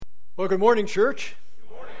Well, good morning, church.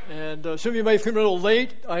 Good morning. And some of you may feel a little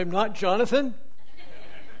late. I am not Jonathan.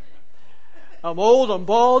 I'm old, I'm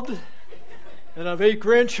bald, and I have 8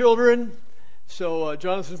 grandchildren. So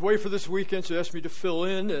Jonathan's away for this weekend, so he asked me to fill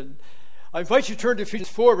in. And I invite you to turn to Ephesians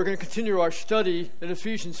 4. We're going to continue our study in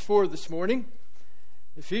Ephesians 4 this morning.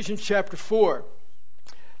 Ephesians chapter 4.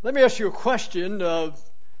 Let me ask you a question.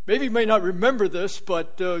 Maybe you may not remember this,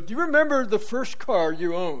 but do you remember the first car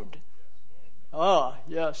you owned? Ah,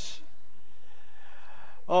 yes.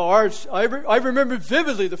 Oh, ours. I remember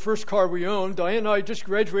vividly the first car we owned. Diane and I just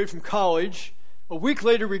graduated from college. A week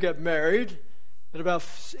later, we got married. And about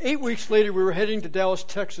 8 weeks later, we were heading to Dallas,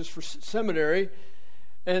 Texas for seminary.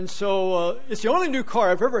 And so it's the only new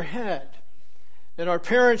car I've ever had. And our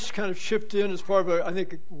parents kind of chipped in as part of a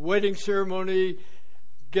wedding ceremony,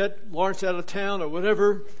 get Lawrence out of town or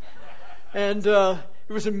whatever. And it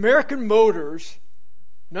was American Motors,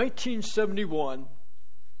 1971,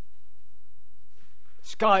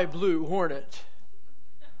 sky blue Hornet.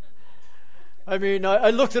 I mean, I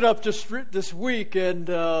looked it up just this week, and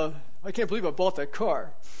I can't believe I bought that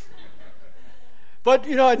car. But,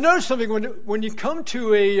 you know, I noticed something. When you come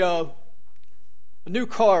to a new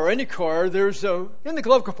car or any car, in the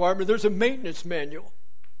glove compartment, there's a maintenance manual.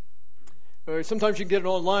 Sometimes you can get it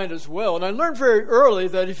online as well. And I learned very early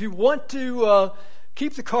that if you want to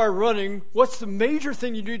keep the car running, what's the major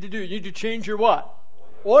thing you need to do? You need to change your what?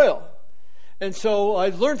 Oil. And so I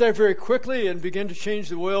learned that very quickly and began to change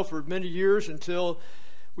the oil for many years until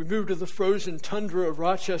we moved to the frozen tundra of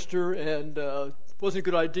Rochester, and it wasn't a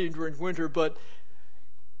good idea during winter. But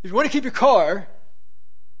if you want to keep your car,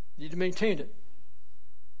 you need to maintain it.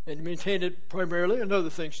 And you maintain it primarily, and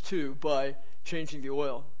other things too, by changing the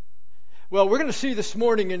oil. Well, we're going to see this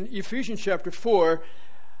morning in Ephesians chapter 4,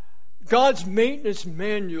 God's maintenance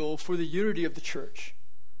manual for the unity of the church.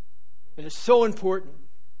 And it's so important.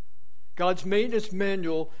 God's maintenance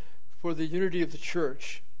manual for the unity of the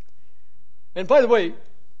church. And by the way,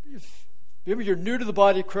 if maybe you're new to the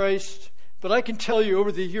body of Christ, but I can tell you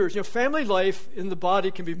over the years, family life in the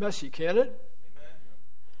body can be messy, can't it?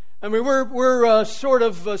 Amen. I mean, we're sort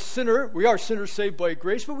of a sinner. We are sinners saved by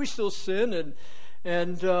grace, but we still sin,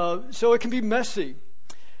 and so it can be messy.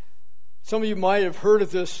 Some of you might have heard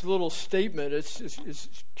of this little statement.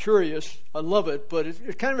 It's curious. I love it, but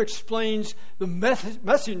it kind of explains the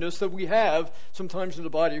messiness that we have sometimes in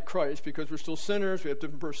the body of Christ, because we're still sinners. We have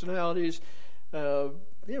different personalities.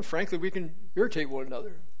 Frankly, we can irritate one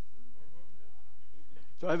another.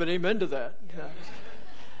 So I have an amen to that. Yeah.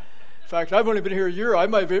 In fact, I've only been here a year. I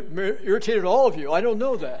might have irritated all of you. I don't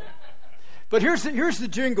know that. But here's the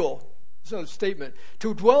jingle. It's not a statement.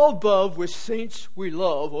 To dwell above with saints we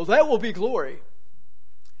love, well, that will be glory.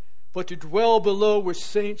 But to dwell below with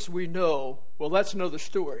saints we know, well, that's another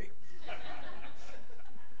story.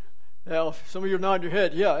 Now, some of you are nodding your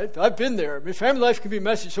head. Yeah, I've been there. I mean, family life can be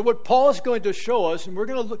messy. So what Paul is going to show us, and we're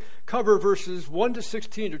going to cover verses 1 to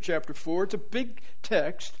 16 of chapter 4. It's a big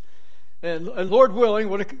text. And Lord willing, I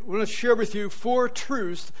want to share with you 4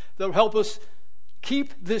 truths that will help us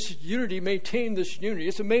keep this unity, maintain this unity.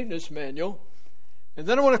 It's a maintenance manual. And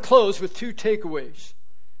then I want to close with 2 takeaways.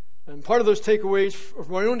 And part of those takeaways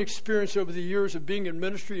from my own experience over the years of being in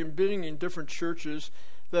ministry and being in different churches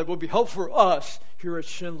that will be helpful for us here at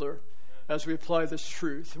Schindler as we apply this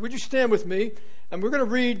truth. Would you stand with me? And we're going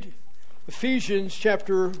to read Ephesians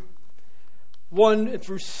chapter 1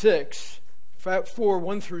 through 6. 4,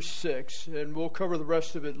 1 through 6. And we'll cover the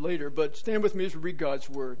rest of it later. But stand with me as we read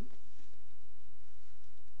God's word.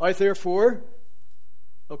 I, therefore,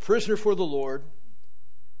 a prisoner for the Lord,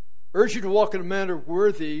 urge you to walk in a manner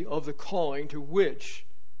worthy of the calling to which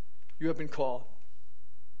you have been called,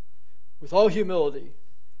 with all humility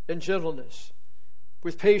and gentleness,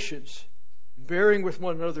 with patience, bearing with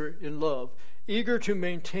one another in love, eager to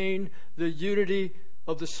maintain the unity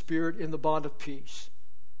of the Spirit in the bond of peace.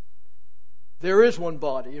 There is one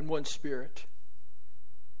body and one Spirit,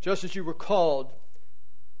 just as you were called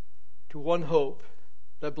to one hope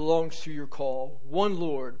that belongs to your call, one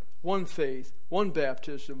Lord, one faith, one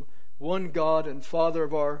baptism, one God and Father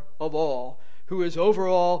of all, who is over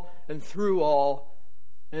all and through all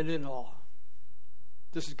and in all.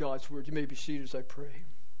 This is God's word. You may be seated as I pray.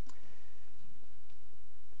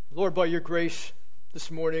 Lord, by your grace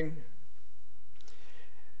this morning,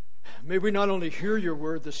 may we not only hear your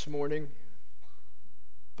word this morning,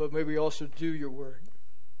 but may we also do your word.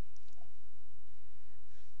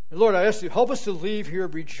 And Lord, I ask you, help us to leave here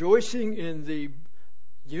rejoicing in the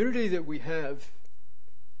unity that we have,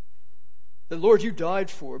 that, Lord, you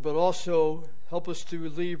died for, but also help us to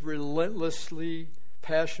leave relentlessly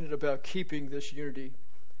passionate about keeping this unity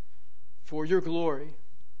for your glory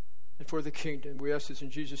and for the kingdom. We ask this in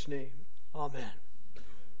Jesus' name. Amen.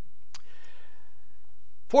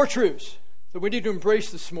 4 truths that we need to embrace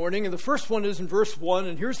this morning. And the first one is in verse 1,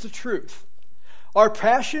 and here's the truth. Our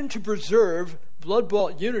passion to preserve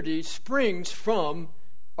blood-bought unity springs from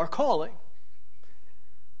our calling.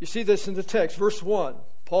 You see this in the text. Verse 1,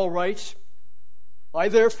 Paul writes, I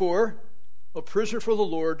therefore, a prisoner for the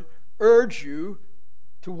Lord, urge you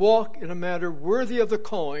to walk in a manner worthy of the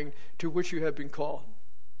calling to which you have been called.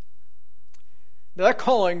 Now that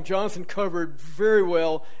calling, Jonathan covered very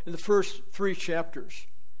well in the first 3 chapters.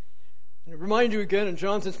 And I remind you again, and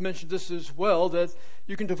Jonathan's mentioned this as well, that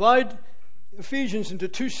you can divide Ephesians into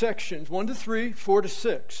 2 sections, 1 to 3, 4 to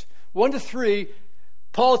 6. 1 to 3,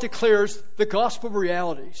 Paul declares the gospel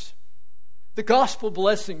realities, the gospel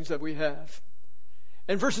blessings that we have.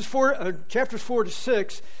 And chapters 4 to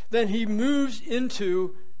 6, then he moves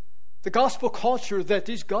into the gospel culture that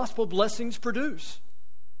these gospel blessings produce.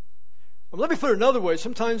 Well, let me put it another way.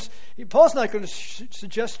 Sometimes Paul's not going to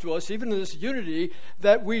suggest to us, even in this unity,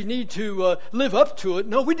 that we need to live up to it.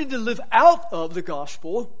 No, we need to live out of the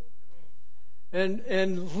gospel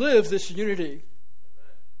and live this unity.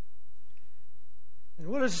 And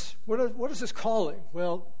what is this calling?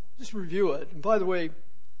 Well, just review it. And by the way,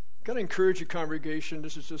 got to encourage you, congregation.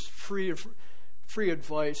 This is just free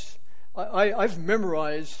advice. I've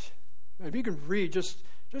memorized. If you can read, just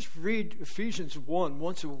read Ephesians 1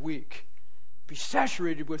 once a week. Be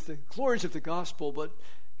saturated with the glories of the gospel. But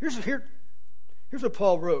here's what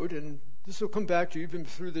Paul wrote, and this will come back to you. You've been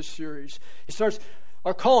through this series. He starts,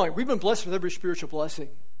 our calling. We've been blessed with every spiritual blessing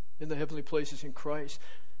in the heavenly places in Christ.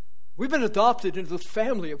 We've been adopted into the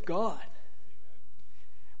family of God.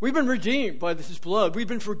 We've been redeemed by His blood. We've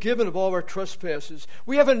been forgiven of all our trespasses.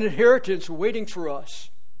 We have an inheritance waiting for us.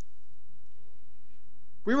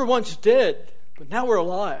 We were once dead, but now we're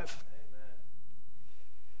alive.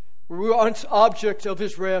 We were once objects of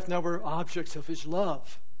His wrath, now we're objects of His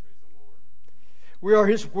love. We are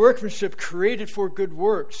His workmanship, created for good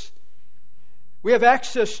works. We have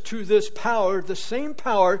access to this power. The same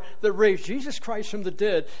power that raised Jesus Christ from the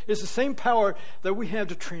dead is the same power that we have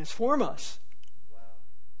to transform us.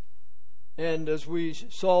 And as we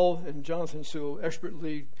saw, and Jonathan so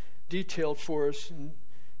expertly detailed for us in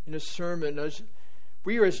his sermon, as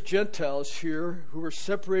we are as Gentiles here who are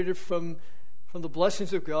separated from the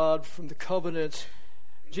blessings of God, from the covenants,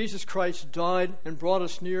 Jesus Christ died and brought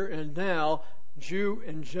us near, and now Jew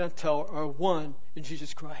and Gentile are one in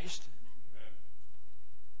Jesus Christ.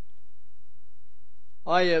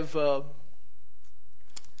 I have, I'll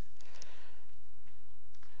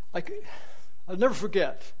never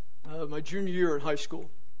forget my junior year in high school.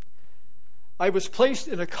 I was placed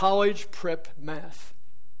in a college prep math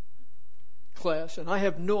class, and I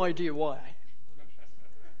have no idea why.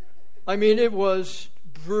 I mean, it was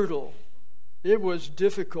brutal. It was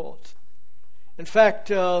difficult. In fact,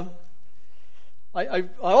 I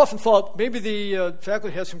often thought maybe the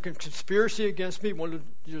faculty had some conspiracy against me, wanted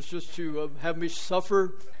just to have me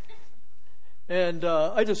suffer. And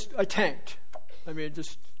I tanked. I mean,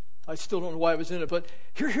 I still don't know why I was in it. But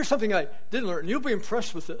here's something I did learn, and you'll be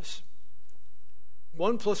impressed with this.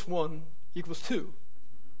 1 + 1 = 2.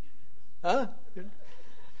 Huh?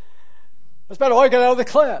 That's about all I got out of the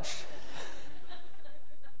class.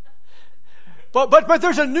 But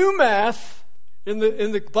there's a new math in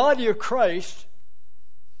the body of Christ.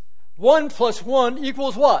 1 + 1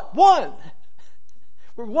 = what? 1.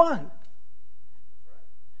 We're one.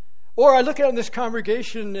 Or I look out in this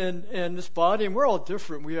congregation and this body, and we're all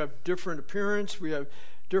different. We have different appearance. We have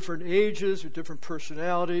different ages. We have different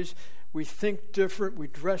personalities. We think different. We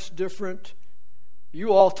dress different.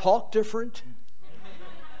 You all talk different.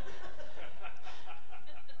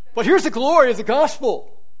 But here's the glory of the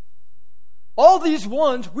gospel. All these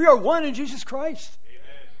ones, we are one in Jesus Christ.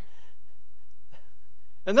 Amen.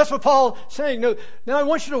 And that's what Paul's saying. Now I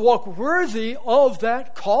want you to walk worthy of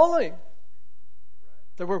that calling.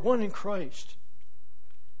 That we're one in Christ.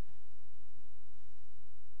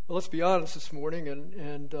 Well, let's be honest this morning,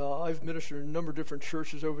 and I've ministered in a number of different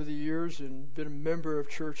churches over the years and been a member of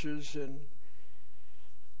churches, and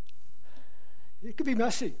it can be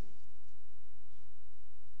messy.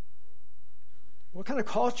 What kind of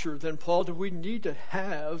culture, then, Paul, do we need to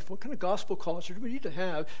have? What kind of gospel culture do we need to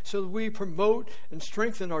have so that we promote and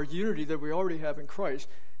strengthen our unity that we already have in Christ?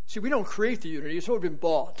 See, we don't create the unity. It's already been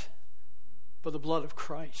bought by the blood of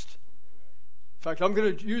Christ. In fact, I'm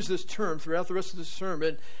going to use this term throughout the rest of this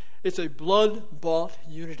sermon. It's a blood-bought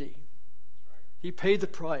unity. He paid the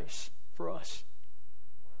price for us.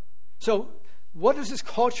 So, what does this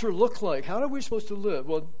culture look like? How are we supposed to live?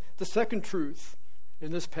 Well, the second truth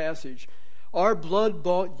in this passage, Our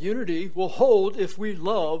blood-bought unity will hold if we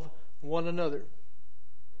love one another.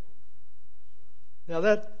 Now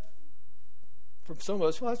that, from some of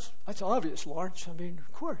us, well, that's obvious, Lawrence. I mean,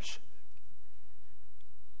 of course.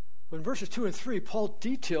 But in verses 2 and 3, Paul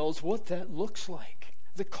details what that looks like,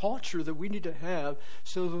 the culture that we need to have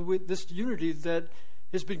so that this unity that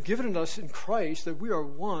has been given us in Christ, that we are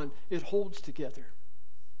one, it holds together.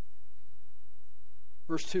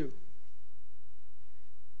 Verse 2.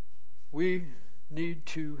 We need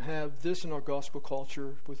to have this in our gospel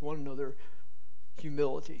culture with one another,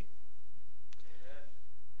 humility.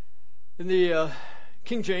 In the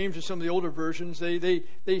King James and some of the older versions, they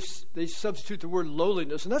substitute the word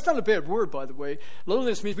lowliness. And that's not a bad word, by the way.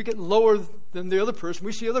 Lowliness means we get lower than the other person.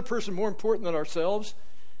 We see the other person more important than ourselves.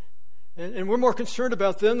 And we're more concerned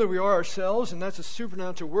about them than we are ourselves. And that's a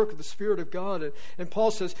supernatural work of the Spirit of God. And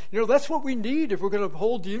Paul says, that's what we need if we're going to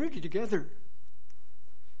hold unity together.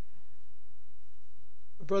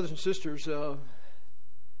 Brothers and sisters, the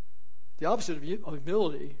opposite of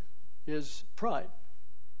humility is pride.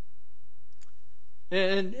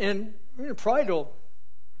 And pride will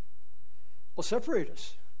separate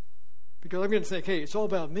us. Because I'm going to think, hey, it's all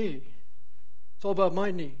about me. It's all about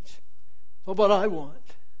my needs. It's all about what I want.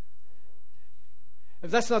 If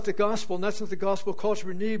that's not the gospel, and that's not the gospel culture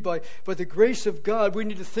we need, by the grace of God, we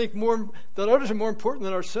need to think more that others are more important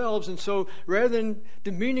than ourselves. And so rather than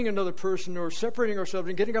demeaning another person or separating ourselves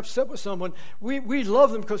and getting upset with someone, we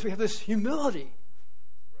love them because we have this humility,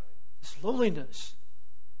 this lowliness.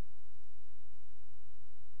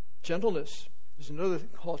 Gentleness is another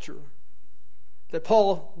culture that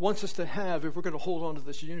Paul wants us to have if we're going to hold on to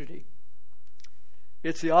this unity.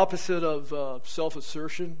 It's the opposite of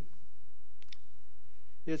self-assertion.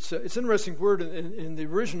 It's an interesting word in the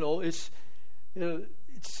original. It can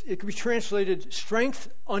be translated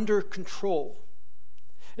strength under control.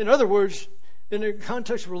 In other words, in the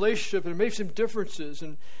context of relationship, it makes some differences.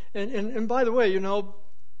 And by the way,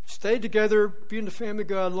 stay together, be in the family of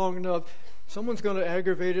God long enough. Someone's going to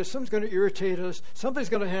aggravate us. Someone's going to irritate us. Something's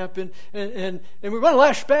going to happen. And we want to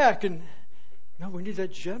lash back. And no, we need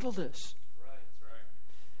that gentleness.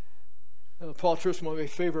 Right. Paul Tripp, one of my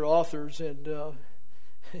favorite authors, and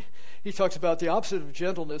he talks about the opposite of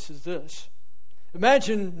gentleness is this.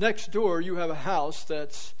 Imagine next door you have a house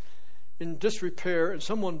that's in disrepair and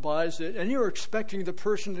someone buys it, and you're expecting the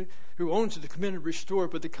person who owns it to come in and restore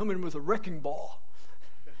it, but they come in with a wrecking ball.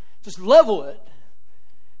 Just level it.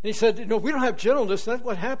 And he said, we don't have gentleness. That's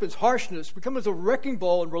what happens, harshness. We come as a wrecking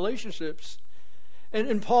ball in relationships.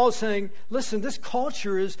 And Paul is saying, listen, this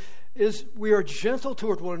culture is we are gentle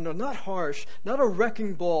toward one another, not harsh, not a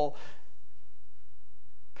wrecking ball.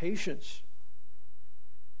 Patience.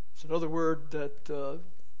 It's another word that the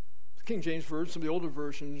King James Version, some of the older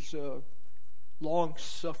versions,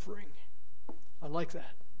 long-suffering. I like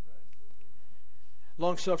that.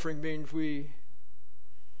 Long-suffering means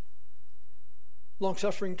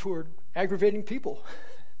long-suffering toward aggravating people.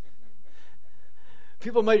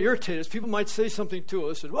 People might irritate us. People might say something to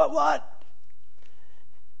us, and what?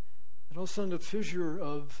 And all of a sudden, a fissure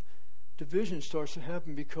of division starts to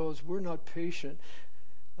happen because we're not patient.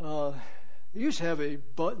 I used to have a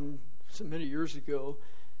button many years ago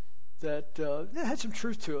that had some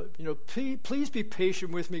truth to it. Please be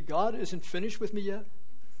patient with me. God isn't finished with me yet.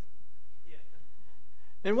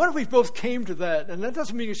 And what if we both came to that? And that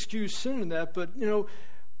doesn't mean excuse sin in that, but,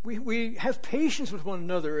 we have patience with one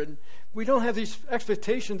another, and we don't have these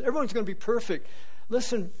expectations. Everyone's going to be perfect.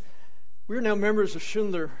 Listen, we're now members of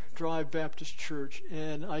Schindler Drive Baptist Church,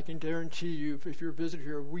 and I can guarantee you, if you're a visitor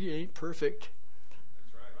here, we ain't perfect.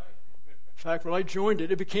 That's right. In fact, when I joined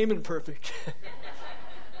it became imperfect.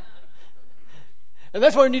 And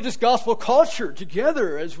that's why we need this gospel culture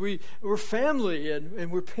together as we're family,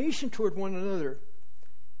 and we're patient toward one another.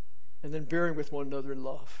 And then bearing with one another in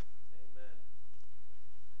love.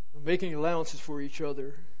 Amen. Making allowances for each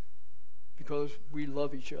other because we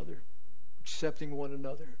love each other. Accepting one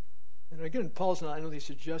another. And again, Paul's not, I know he's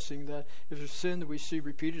suggesting that if there's sin that we see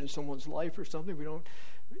repeated in someone's life or something, we don't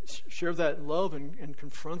share that in love and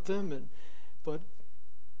confront them. But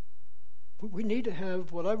we need to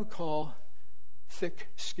have what I would call thick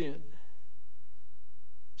skin.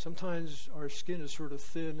 Sometimes our skin is sort of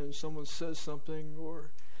thin and someone says something, or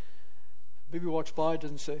maybe walks by,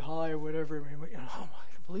 doesn't say hi or whatever. And we, I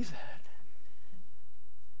can't believe that.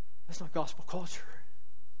 That's not gospel culture.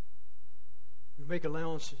 We make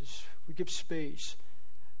allowances. We give space.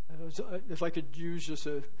 If I could use just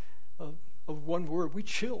a one word, we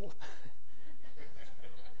chill.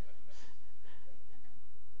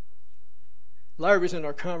 Larry was in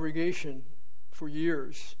our congregation for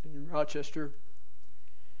years in Rochester.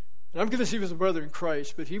 And I'm convinced he was a brother in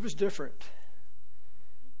Christ, but he was different.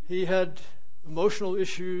 He had emotional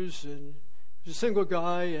issues, and he was a single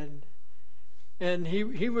guy, and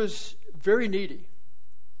he was very needy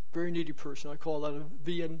person. I call that a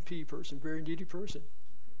VNP person, very needy person.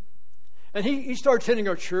 And he started attending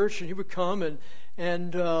our church, and he would come,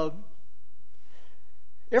 and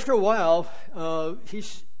after a while,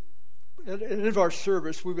 at the end of our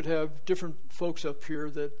service, we would have different folks up here,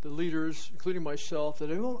 that the leaders, including myself, that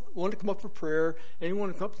anyone wanted to come up for prayer, anyone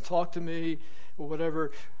wanted to come up and talk to me, or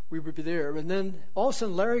whatever, we would be there. And then all of a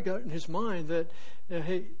sudden, Larry got in his mind that,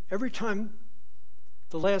 hey, every time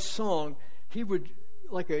the last song, he would,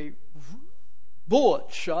 like a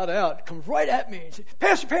bullet shot out, come right at me and say,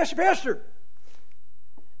 "Pastor, Pastor, Pastor!"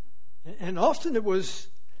 And often it was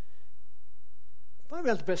probably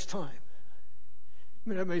not the best time. I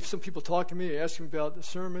mean, maybe some people talk to me, ask me about the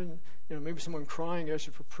sermon, maybe someone crying,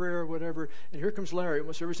 asking for prayer or whatever, and here comes Larry,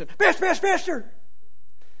 almost every time, "Pastor, Pastor, Pastor!"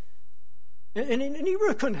 And he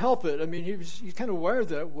really couldn't help it. I mean, he's kind of wired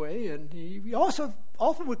that way, and he also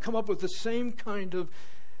often would come up with the same kind of,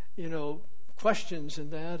 questions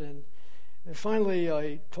and that. And finally,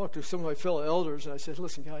 I talked to some of my fellow elders, and I said,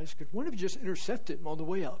 "Listen, guys, could one of you just intercept him on the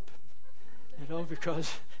way up?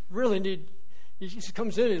 Because really he just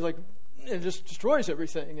comes in and just destroys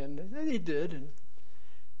everything." And he did.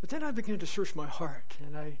 But then I began to search my heart,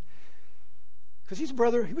 because he was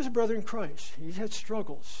a brother in Christ. He had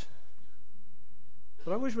struggles.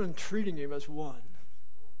 But I wasn't treating him as one.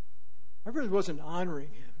 I really wasn't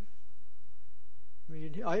honoring him. I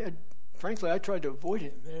mean, frankly, I tried to avoid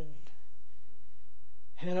him.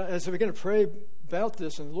 And as I began to pray about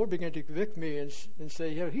this, and the Lord began to convict me and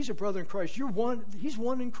say, he's a brother in Christ. He's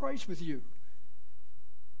one in Christ with you.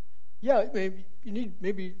 Yeah, maybe you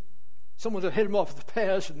need someone to head him off the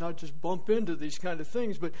path and not just bump into these kind of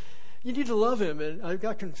things, but you need to love him. And I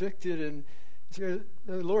got convicted and said,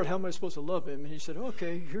 "Lord, how am I supposed to love him?" And he said,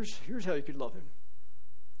 "Okay, here's how you could love him.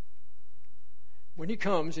 When he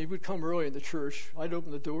comes, he would come early in the church. I'd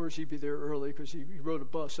open the doors. He'd be there early because he rode a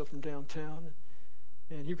bus up from downtown.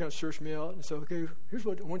 And he would kind of search me out and say, okay, here's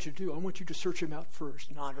what I want you to do. I want you to search him out first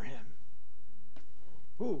and honor him."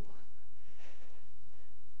 Ooh.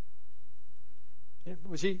 And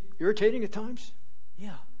was he irritating at times?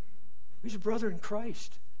 Yeah. He's a brother in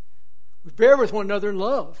Christ. We bear with one another in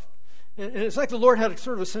love. And it's like the Lord had a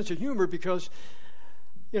sort of a sense of humor because,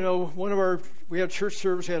 we had church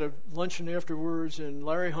service, we had a luncheon afterwards, and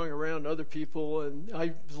Larry hung around other people, and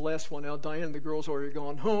I was the last one out. Diane and the girls already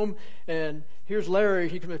gone home, and here's Larry.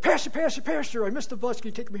 He comes, "Pastor, Pastor, Pastor, I missed the bus. Can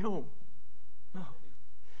you take me home?" Oh.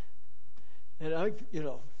 And I,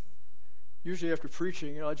 usually after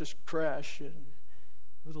preaching, I just crash, and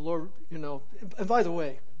the Lord, and by the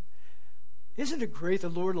way, isn't it great the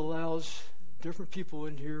Lord allows different people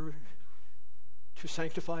in here to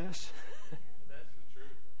sanctify us?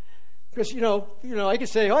 Because, I could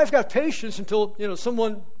say, I've got patience until,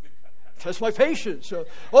 someone tests my patience. So,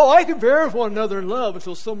 I can bear with one another in love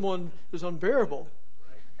until someone is unbearable.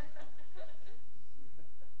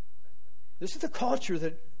 This is the culture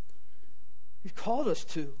that He called us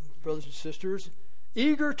to, brothers and sisters.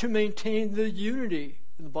 Eager to maintain the unity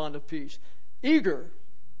in the bond of peace. Eager.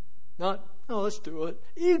 Not, let's do it.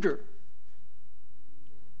 Eager.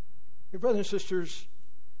 Your brothers and sisters,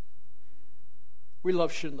 we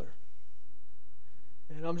love Schindler.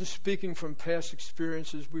 And I'm just speaking from past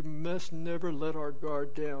experiences. We must never let our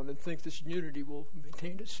guard down and think this unity will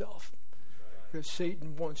maintain itself. Because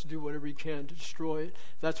Satan wants to do whatever he can to destroy it.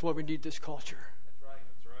 That's why we need this culture.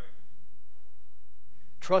 That's right.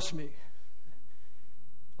 Trust me.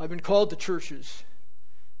 I've been called to churches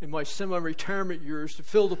in my semi-retirement years to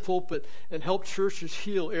fill the pulpit and help churches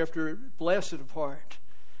heal after it blasted apart.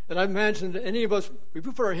 And I imagine that any of us, if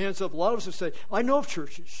we put our hands up, a lot of us would say, I know of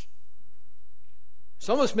churches.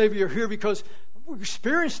 Some of us maybe are here because we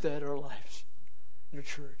experienced that in our lives in a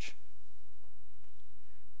church.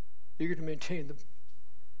 Eager to maintain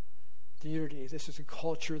the unity. This is the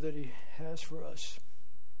culture that He has for us.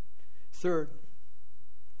 Third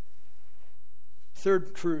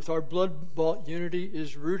truth, our blood-bought unity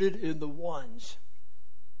is rooted in the ones.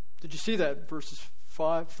 Did you see that in verses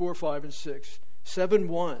 4, 5, and 6? 7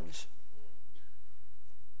 ones.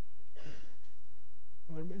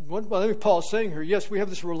 What I think Paul is saying here, yes, we have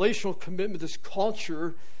this relational commitment, this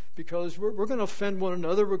culture, because we're going to offend one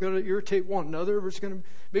another, we're going to irritate one another, we're just going to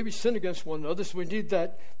maybe sin against one another, so we need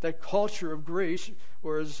that culture of grace,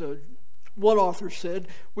 or as one author said,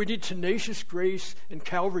 we need tenacious grace and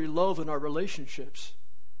Calvary love in our relationships.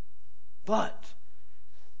 But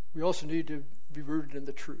we also need to be rooted in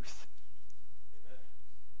the truth. Amen.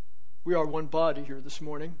 We are one body here this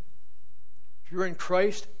morning. If you're in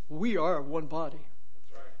Christ, we are one body.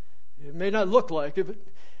 That's right. It may not look like it, but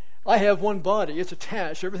I have one body. It's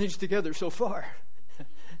attached. Everything's together so far.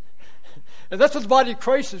 And that's what the body of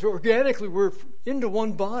Christ is. Organically, we're into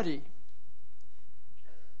one body.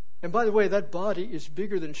 And by the way, that body is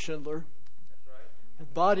bigger than Schindler. That's right.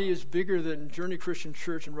 That body is bigger than Journey Christian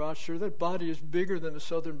Church in Rochester. That body is bigger than the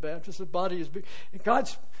Southern Baptist. That body is big. And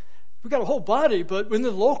we got a whole body, but in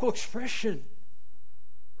the local expression,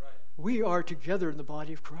 Right. we are together in the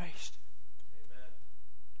body of Christ. Amen.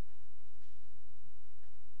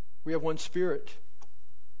 We have one Spirit.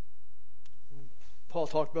 Paul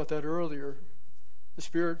talked about that earlier. The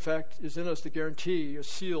Spirit, in fact, is in us to guarantee a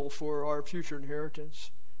seal for our future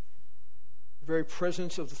inheritance. The very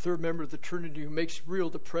presence of the third member of the Trinity who makes real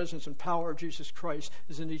the presence and power of Jesus Christ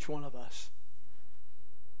is in each one of us.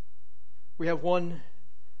 We have one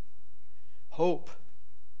hope.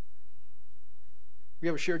 We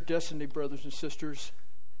have a shared destiny, brothers and sisters.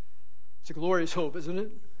 It's a glorious hope, isn't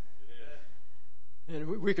it?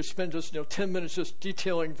 And we could spend just 10 minutes just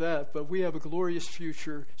detailing that, but we have a glorious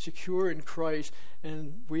future, secure in Christ,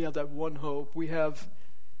 and we have that one hope. We have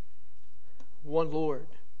one Lord.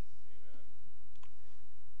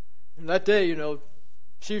 And that day,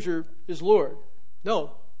 Caesar is Lord.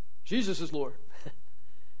 No, Jesus is Lord.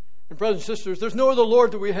 And brothers and sisters, there's no other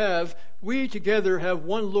Lord that we have. We together have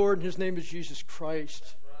one Lord, and his name is Jesus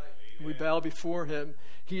Christ. And we bow before him.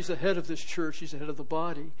 He's the head of this church. He's the head of the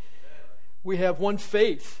body. We have one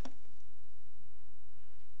faith,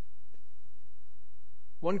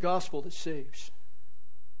 one gospel that saves.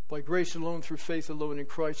 By grace alone, through faith alone, in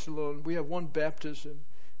Christ alone. We have one baptism.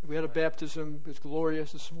 We had a baptism that was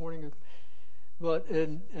glorious this morning,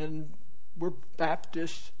 and we're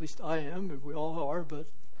Baptists. At least I am, and we all are. But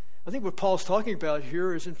I think what Paul's talking about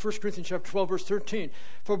here is in 1 Corinthians chapter 12, verse 13.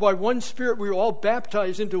 For by one Spirit we were all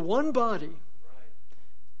baptized into one body.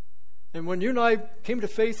 And when you and I came to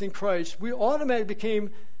faith in Christ, we automatically became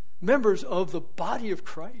members of the body of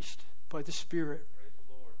Christ by the Spirit. Praise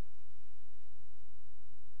the Lord.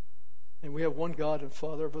 And we have one God and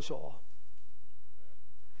Father of us all.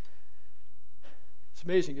 It's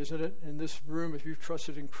amazing, isn't it? In this room, if you've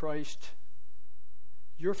trusted in Christ,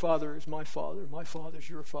 your Father is my Father. My Father is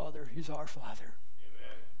your Father. He's our Father.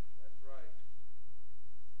 Amen. That's right.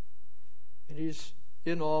 And he's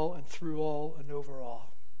in all and through all and over all.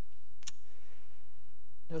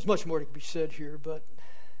 Now, there's much more to be said here, but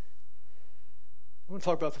I want to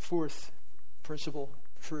talk about the fourth principle,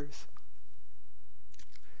 truth.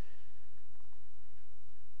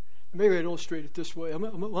 Maybe I'd illustrate it this way. I'm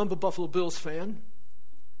a Buffalo Bills fan.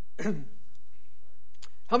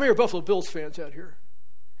 How many are Buffalo Bills fans out here?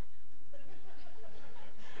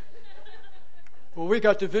 Well, we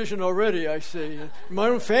got division already, I see. My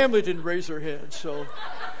own family didn't raise their hands, so...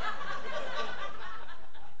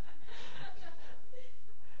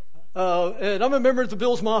 and I'm a member of the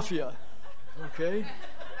Bills Mafia, okay?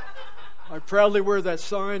 I proudly wear that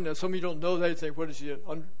sign. Now, some of you don't know that. You think, what is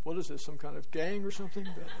this, some kind of gang or something?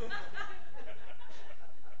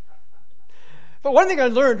 But one thing I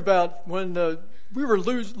learned about when we were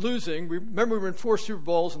losing, remember we were in 4 Super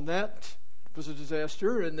Bowls, and that was a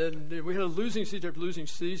disaster. And then we had a losing season after losing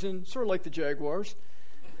season, sort of like the Jaguars.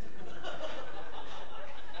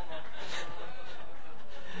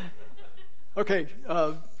 Okay,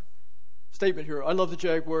 statement here. I love the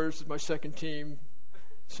Jaguars. It's my second team.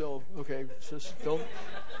 So, okay, just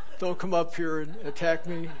don't come up here and attack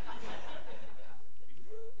me.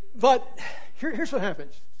 But here's what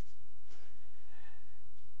happens.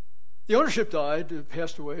 The ownership died,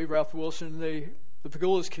 passed away, Ralph Wilson. The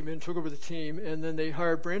Pagolas came in, took over the team, and then they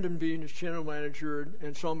hired Brandon Beane as general manager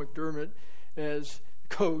and Sean McDermott as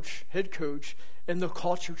coach, head coach, and the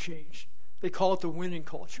culture changed. They call it the winning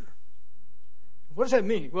culture. What does that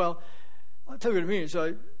mean? Well, I'll tell you what it means.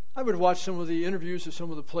 I would watch some of the interviews of some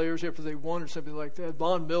of the players after they won or something like that.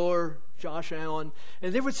 Von Miller, Josh Allen,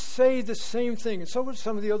 and they would say the same thing, and so would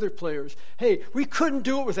some of the other players. Hey, we couldn't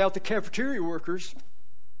do it without the cafeteria workers.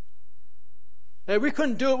 Hey, we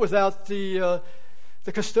couldn't do it without the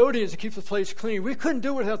custodians to keep the place clean. We couldn't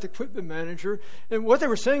do it without the equipment manager. And what they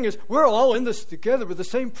were saying is, we're all in this together with the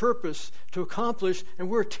same purpose to accomplish, and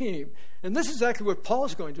we're a team. And this is exactly what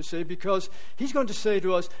Paul's going to say, because he's going to say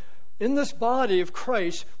to us, in this body of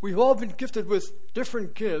Christ, we've all been gifted with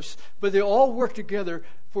different gifts, but they all work together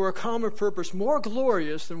for a common purpose, more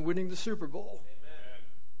glorious than winning the Super Bowl. Amen.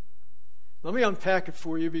 Let me unpack it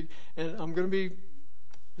for you, and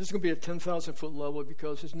this is going to be a 10,000-foot level,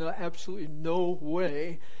 because there's absolutely no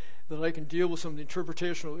way that I can deal with some of the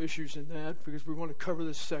interpretational issues in that, because we want to cover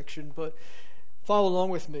this section. But follow along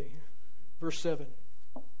with me. Verse 7.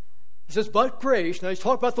 It He says, but grace. Now he's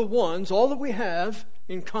talking about the ones, all that we have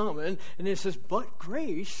in common. And he says, but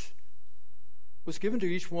grace was given to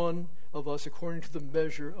each one of us according to the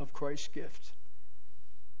measure of Christ's gift.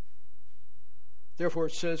 Therefore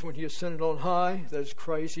it says, when he ascended on high, that is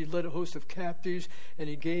Christ, he led a host of captives and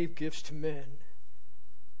he gave gifts to men.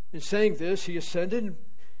 In saying this, he ascended,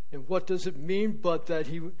 and what does it mean but that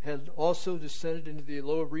he had also descended into the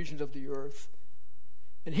lower regions of the earth?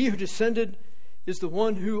 And he who descended is the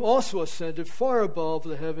one who also ascended far above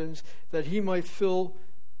the heavens, that he might fill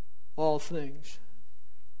all things.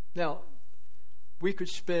 Now, we could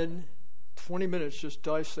spend 20 minutes just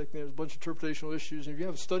dissecting. There's a bunch of interpretational issues. And if you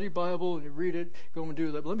have a study Bible and you read it, go and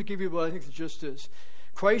do that. But let me give you what I think the gist is.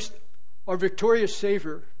 Christ, our victorious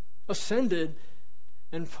Savior, ascended,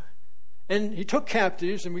 and he took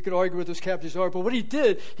captives, and we could argue what those captives are, but what he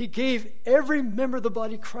did, he gave every member of the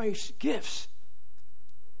body of Christ gifts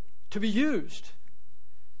to be used.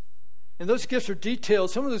 And those gifts are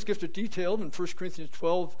detailed. Some of those gifts are detailed in 1 Corinthians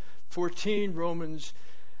 12:14,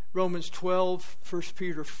 Romans 12, 1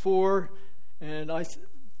 Peter 4, and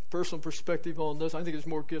personal perspective on this, I think there's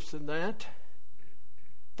more gifts than that.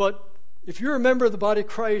 But if you're a member of the body of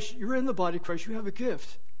Christ, you're in the body of Christ, you have a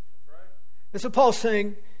gift. And so Paul's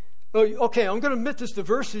saying, okay, I'm going to admit this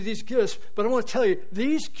diversity of these gifts, but I want to tell you,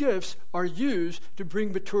 these gifts are used to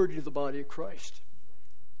bring maturity to the body of Christ.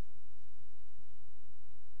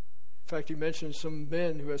 In fact, he mentions some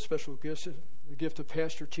men who have special gifts, the gift of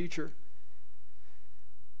pastor, teacher.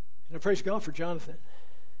 And I praise God for Jonathan.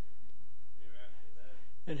 Amen.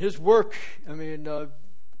 And his work, and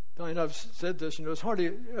I've said this, it's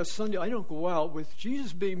hardly a Sunday I don't go out with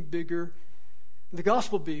Jesus being bigger, and the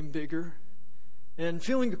gospel being bigger, and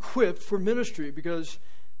feeling equipped for ministry, because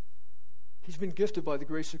he's been gifted by the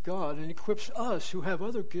grace of God, and equips us who have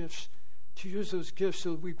other gifts to use those gifts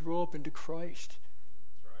so that we grow up into Christ.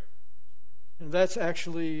 That's right. And that's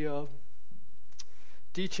actually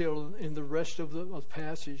detailed in the rest of the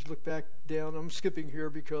passage. Look back down. I'm skipping here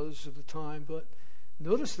because of the time, but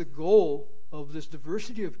notice the goal of this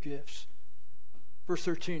diversity of gifts. Verse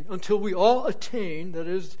 13, until we all attain, that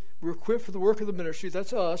is, we're equipped for the work of the ministry,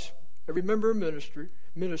 that's us, every member of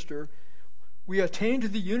minister, we attain to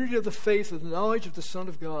the unity of the faith of the knowledge of the Son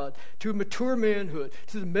of God, to mature manhood,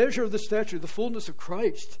 to the measure of the stature, the fullness of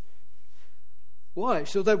Christ. Why?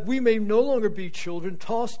 So that we may no longer be children,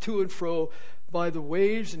 tossed to and fro by the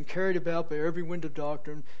waves and carried about by every wind of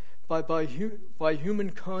doctrine, by human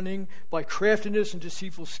cunning, by craftiness and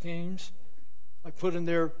deceitful schemes. I put in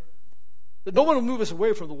there that no one will move us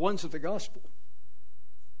away from the ones of the gospel.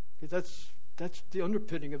 That's the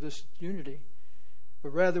underpinning of this unity.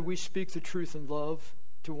 But rather we speak the truth in love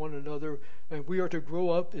to one another, and we are to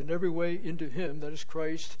grow up in every way into him, that is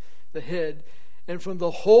Christ, the head, and from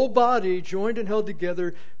the whole body, joined and held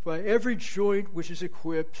together by every joint which is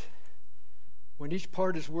equipped, when each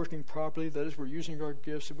part is working properly, that is, we're using our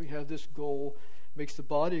gifts and we have this goal, makes the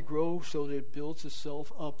body grow so that it builds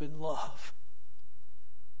itself up in love.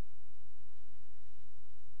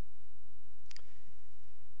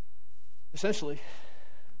 Essentially,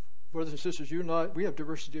 brothers and sisters, you and I, we have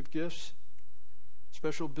diversity of gifts,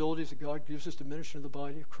 special abilities that God gives us to minister in the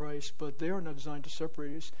body of Christ, but they are not designed to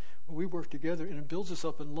separate us. When we work together, and it builds us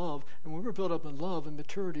up in love, and when we're built up in love and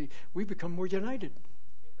maturity, we become more united.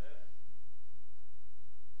 Amen.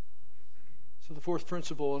 So the fourth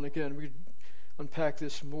principle, and again, we unpack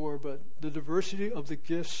this more, but the diversity of the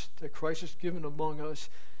gifts that Christ has given among us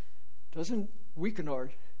doesn't weaken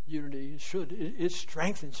our unity. It should. It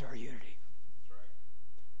strengthens our unity.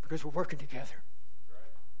 Because we're working together.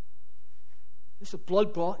 Right. It's a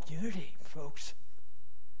blood-bought unity, folks.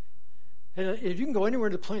 And if you can go anywhere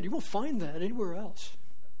in the planet, you won't find that anywhere else.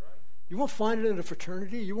 That's right. You won't find it in a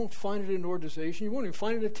fraternity. You won't find it in an organization. You won't even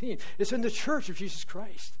find it in a team. It's in the church of Jesus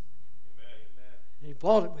Christ. Amen. And he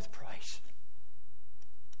bought it with price.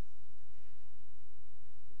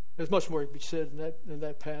 There's much more to be said in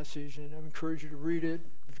that passage, and I encourage you to read it.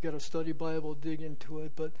 If you've got a study Bible, dig into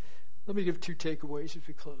it. But let me give two takeaways as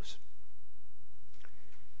we close.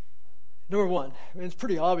 Number one, and it's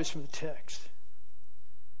pretty obvious from the text,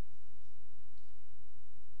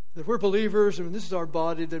 that if we're believers and this is our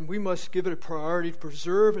body, then we must give it a priority to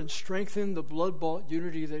preserve and strengthen the blood-bought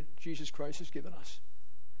unity that Jesus Christ has given us.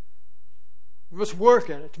 We must work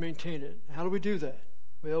at it to maintain it. How do we do that?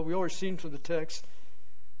 Well, we already seen from the text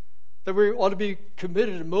that we ought to be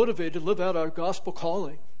committed and motivated to live out our gospel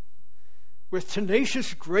calling with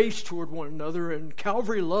tenacious grace toward one another and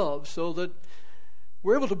Calvary love, so that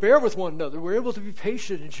we're able to bear with one another. We're able to be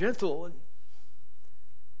patient and gentle and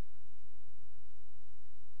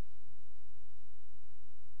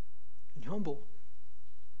humble.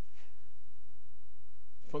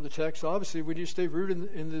 from the text, obviously, we need to stay rooted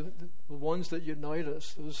in the ones that unite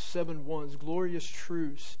us, those 7 ones, glorious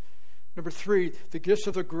truths. Number 3, the gifts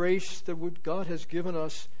of the grace that God has given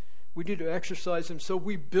us, we need to exercise them so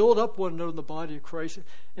we build up one another in the body of Christ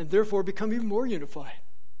and therefore become even more unified.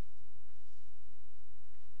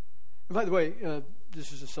 And by the way,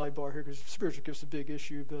 this is a sidebar here because spiritual gifts is a big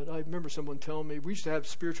issue, but I remember someone telling me, we used to have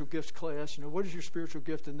spiritual gifts class, what is your spiritual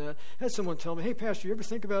gift in that? I had someone tell me, hey, Pastor, you ever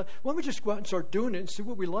think about, why don't we just go out and start doing it and see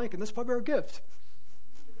what we like, and that's probably our gift.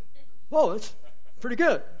 Well, that's pretty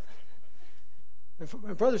good. And for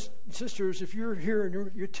my brothers and sisters, if you're here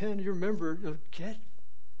and you're 10, you're a member, get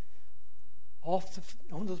onto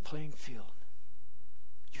the playing field.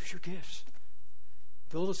 Use your gifts.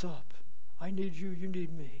 Build us up. I need you, you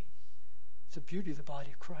need me. It's the beauty of the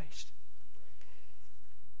body of Christ.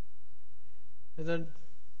 And then,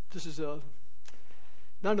 this is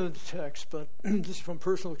not in the text, but this is from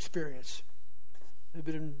personal experience. I've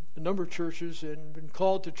been in a number of churches and been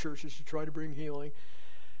called to churches to try to bring healing.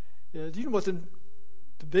 Do you know what the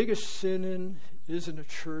biggest sin is in a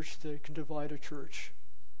church that can divide a church?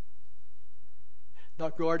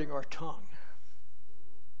 Not guarding our tongue.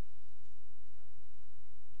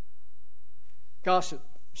 Gossip,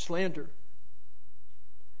 slander.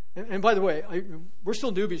 And by the way, we're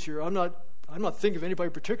still newbies here. I'm not thinking of anybody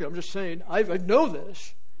in particular. I'm just saying I know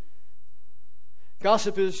this.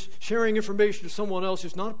 Gossip is sharing information to someone else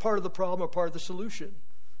who's not part of the problem or part of the solution.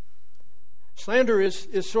 Slander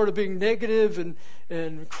is sort of being negative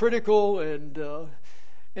and critical,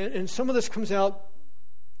 and some of this comes out.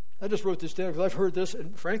 I just wrote this down because I've heard this,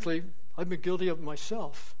 and frankly, I've been guilty of it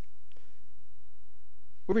myself.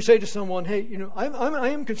 Where we say to someone, "Hey, I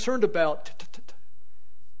am concerned about,"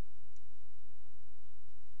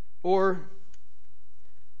 or,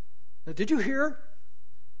 "Did you hear?"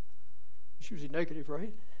 It's usually negative,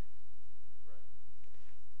 right?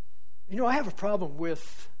 I have a problem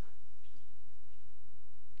with,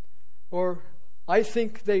 or, "I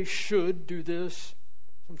think they should do this."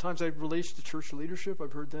 Sometimes that relates to church leadership.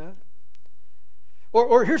 I've heard that.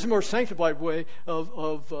 Or here's a more sanctified way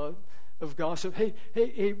of gossip.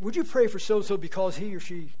 Hey, would you pray for so-and-so because he or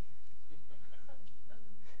she?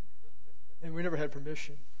 And we never had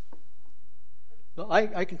permission. Now,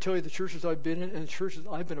 I can tell you the churches I've been in and the churches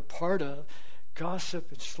I've been a part of,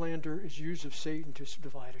 gossip and slander is used of Satan to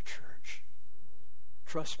divide a church.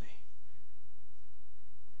 Trust me.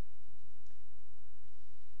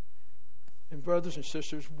 And brothers and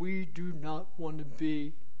sisters, we do not want to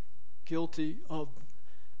be guilty of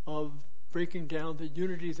breaking down the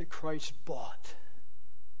unity that Christ bought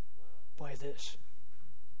by this.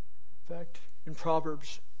 In fact, in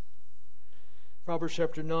Proverbs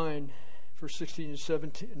chapter 9, verse 16 and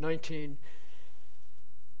 17, 19,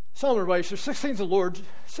 Solomon writes, there's six things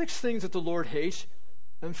that the Lord hates.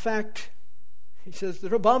 In fact, he says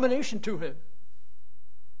they're abomination to him.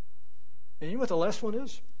 And you know what the last one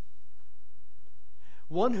is?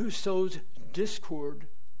 One who sows discord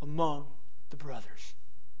among the brothers.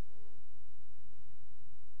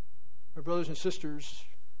 Our brothers and sisters,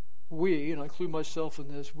 we, and I include myself in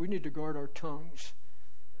this, we need to guard our tongues.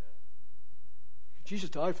 Jesus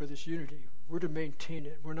died for this unity. We're to maintain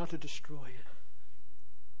it. We're not to destroy it.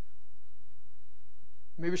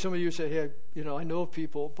 Maybe some of you say, hey, I know of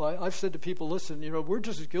people, but I've said to people, listen, we're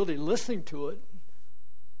just as guilty listening to it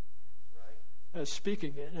as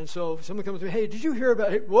speaking it. And so someone comes to me, hey, did you hear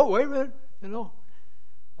about it? Whoa, wait a minute. I don't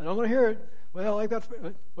want to hear it. Well,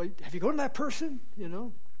 have you gone to that person? And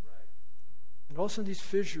all of a sudden these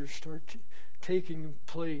fissures start taking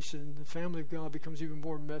place and the family of God becomes even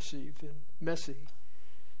more messy.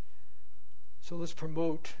 So let's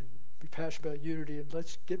promote and be passionate about unity, and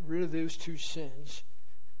let's get rid of those two sins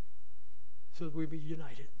so that we be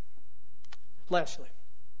united. Lastly,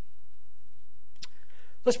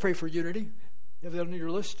 let's pray for unity. You have that on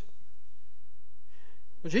your list?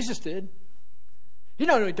 Well, Jesus did. He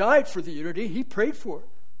not only died for the unity, he prayed for it.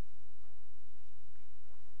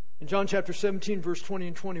 In John chapter 17, verse 20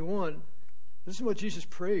 and 21, this is what Jesus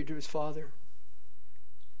prayed to his Father.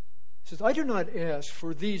 He says, I do not ask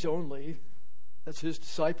for these only, that's his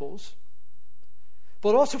disciples,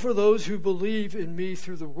 but also for those who believe in me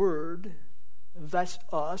through the word, that's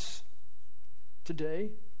us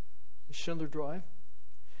today, in Schindler Drive,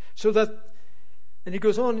 so that, and he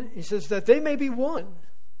goes on, he says, that they may be one.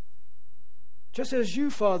 Just as you,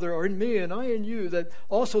 Father, are in me and I in you, that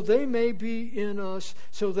also they may be in us,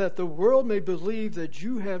 so that the world may believe that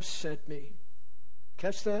you have sent me.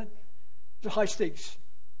 Catch that? It's high stakes.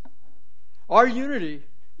 Our unity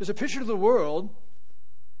is a picture to the world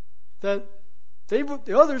that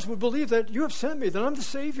the others would believe that you have sent me, that I'm the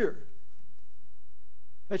Savior.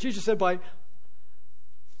 As Jesus said,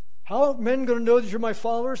 how are men going to know that you're my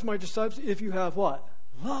followers, my disciples, if you have what?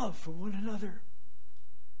 Love for one another.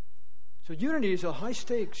 So unity is a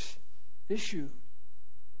high-stakes issue,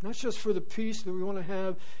 not just for the peace that we want to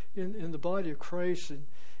have in the body of Christ. And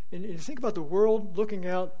you think about the world looking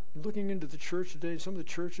into the church today, some of the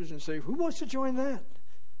churches, and say, who wants to join that?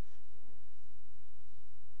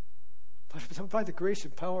 But by the grace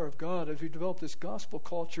and power of God, as we develop this gospel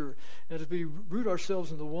culture, and as we root ourselves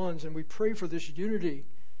in the ones, and we pray for this unity,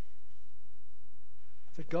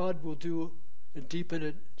 that God will do and deepen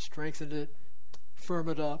it, strengthen it, firm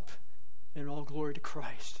it up, and all glory to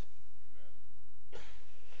Christ.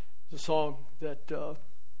 The song that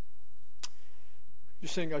you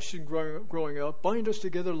sing, I sing growing up, bind us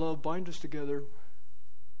together, love, bind us together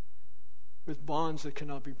with bonds that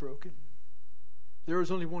cannot be broken. There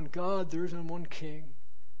is only one God, there is only one King.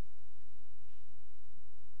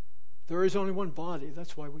 There is only one body,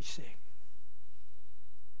 that's why we sing.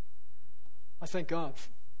 I thank God.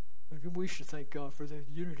 We should thank God for the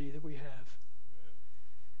unity that we have.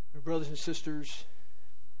 My brothers and sisters,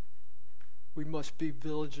 we must be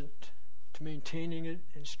vigilant to maintaining it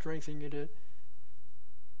and strengthening it,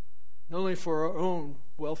 not only for our own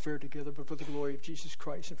welfare together, but for the glory of Jesus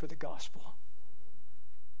Christ and for the gospel.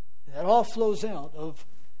 And that all flows out of,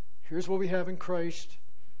 here's what we have in Christ,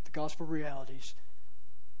 the gospel realities,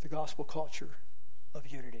 the gospel culture of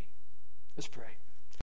unity. Let's pray.